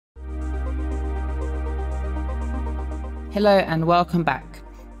Hello and welcome back.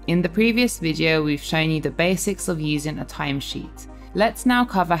 In the previous video, we've shown you the basics of using a timesheet. Let's now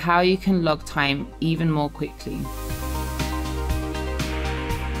cover how you can log time even more quickly.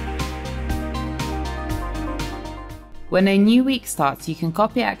 When a new week starts, you can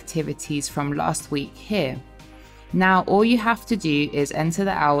copy activities from last week here. Now all you have to do is enter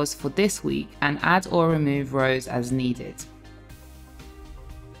the hours for this week and add or remove rows as needed.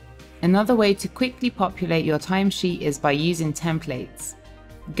 Another way to quickly populate your timesheet is by using templates.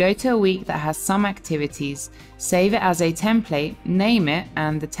 Go to a week that has some activities, save it as a template, name it,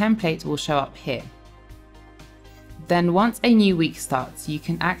 and the template will show up here. Then once a new week starts, you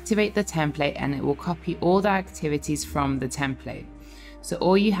can activate the template and it will copy all the activities from the template. So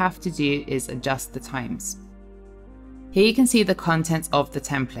all you have to do is adjust the times. Here you can see the contents of the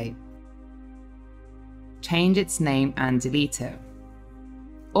template. Change its name and delete it.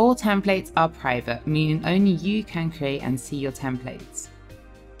 All templates are private, meaning only you can create and see your templates.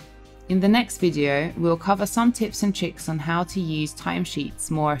 In the next video, we'll cover some tips and tricks on how to use timesheets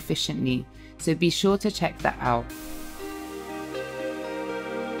more efficiently, so be sure to check that out.